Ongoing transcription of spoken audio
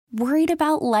Worried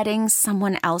about letting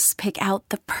someone else pick out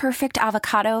the perfect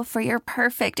avocado for your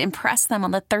perfect impress them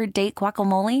on the third date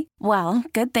guacamole? Well,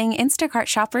 good thing Instacart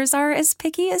shoppers are as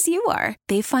picky as you are.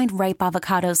 They find ripe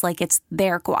avocados like it's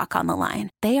their guac on the line.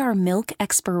 They are milk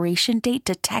expiration date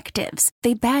detectives.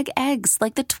 They bag eggs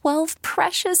like the 12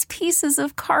 precious pieces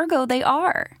of cargo they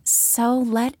are. So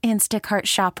let Instacart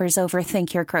shoppers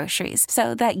overthink your groceries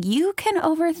so that you can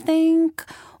overthink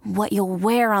what you'll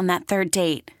wear on that third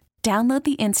date. Download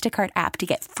the Instacart app to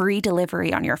get free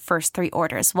delivery on your first 3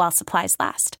 orders while supplies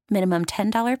last. Minimum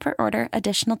 $10 per order.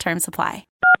 Additional terms apply.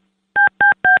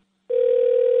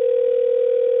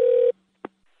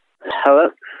 Hello?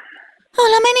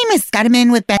 Hola, my name is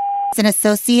Carmen with Ben and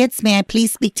Associates. May I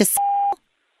please speak to...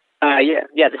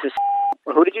 Yeah, this is...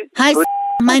 Who did you... Hi,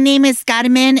 my name is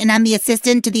Carmen, and I'm the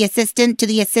assistant to the assistant to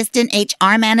the assistant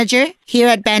HR manager here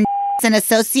at Ben and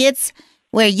Associates,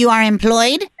 where you are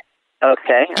employed.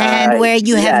 Okay. And where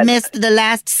you have missed the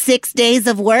last 6 days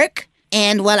of work.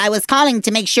 And, well, I was calling to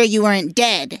make sure you weren't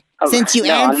dead. Since you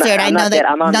answered, I know that...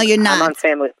 No, you're not. I'm on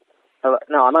family...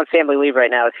 No, I'm on family leave right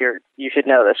now. You should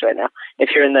know this right now. If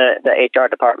you're in the HR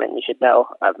department, you should know.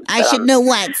 I should know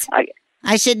what?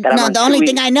 I should know. The only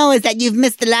thing I know is that you've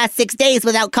missed the last 6 days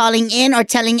without calling in or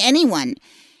telling anyone.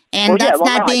 And that's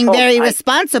not being very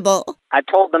responsible. I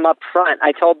told them up front.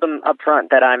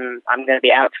 That I'm going to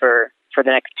be out for the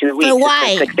next 2 weeks. For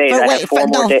why? 6 days.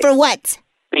 For what?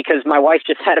 Because my wife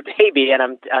just had a baby,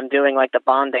 and I'm doing like the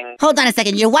bonding. Hold on a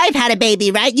second. Your wife had a baby,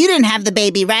 right? You didn't have the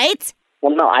baby, right?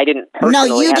 Well, no, I didn't personally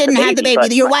No, you didn't have the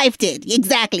baby. Your wife wife did.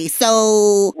 Exactly.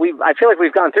 So... I feel like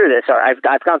we've gone through this. Or I've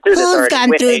gone through this already. Who's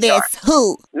gone through this?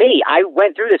 Who? Me. I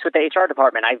went through this with the HR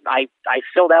department. I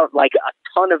filled out like a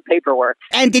ton of paperwork.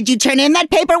 And did you turn in that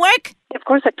paperwork? Of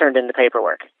course I turned in the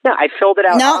paperwork. Yeah, I filled it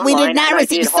out No, online, we did not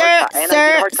receive...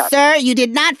 Sir, you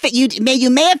did not... You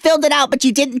may have filled it out, but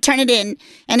you didn't turn it in.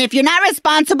 And if you're not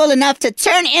responsible enough to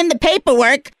turn in the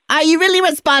paperwork, are you really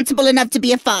responsible enough to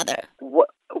be a father?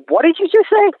 What did you just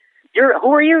say?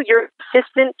 Who are you? You're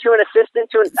assistant to an assistant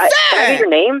to an... Sir! Can I get your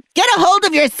name? Get a hold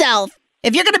of yourself.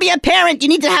 If you're going to be a parent, you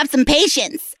need to have some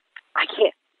patience. I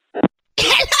can't.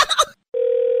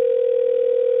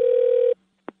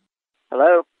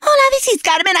 Hello? Hola, this is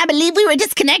Carmen. I believe we were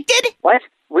disconnected. What?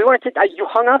 We weren't... you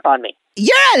hung up on me.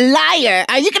 You're a liar.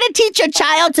 Are you going to teach your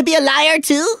child to be a liar,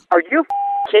 too? Are you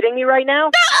kidding me right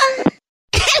now?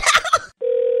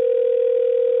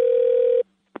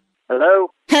 Hello?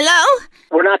 Hello?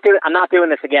 I'm not doing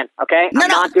this again, okay? I'm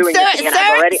not doing this again.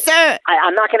 Sir.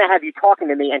 I'm not going to have you talking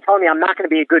to me and telling me I'm not going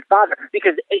to be a good father,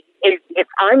 because if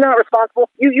I'm not responsible,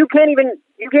 you can't even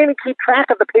keep track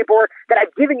of the paperwork that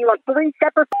I've given you on 3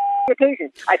 separate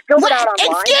occasions. I filled it out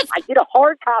online. I did a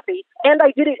hard copy, and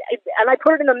I put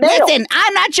it in the mail. Listen,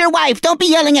 I'm not your wife. Don't be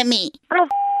yelling at me. I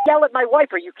don't yell at my wife.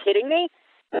 Are you kidding me?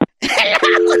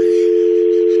 Stupid.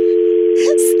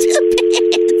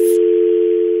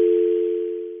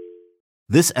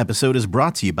 This episode is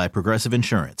brought to you by Progressive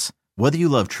Insurance. Whether you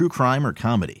love true crime or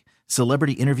comedy,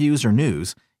 celebrity interviews or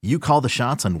news, you call the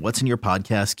shots on what's in your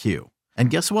podcast queue. And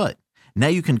guess what? Now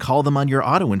you can call them on your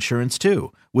auto insurance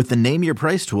too with the Name Your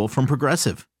Price tool from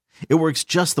Progressive. It works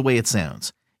just the way it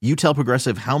sounds. You tell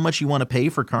Progressive how much you want to pay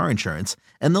for car insurance,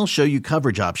 and they'll show you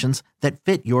coverage options that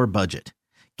fit your budget.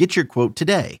 Get your quote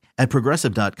today at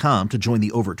Progressive.com to join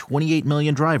the over 28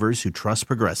 million drivers who trust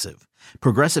Progressive.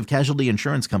 Progressive Casualty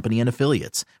Insurance Company and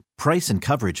Affiliates. Price and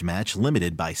coverage match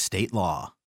limited by state law.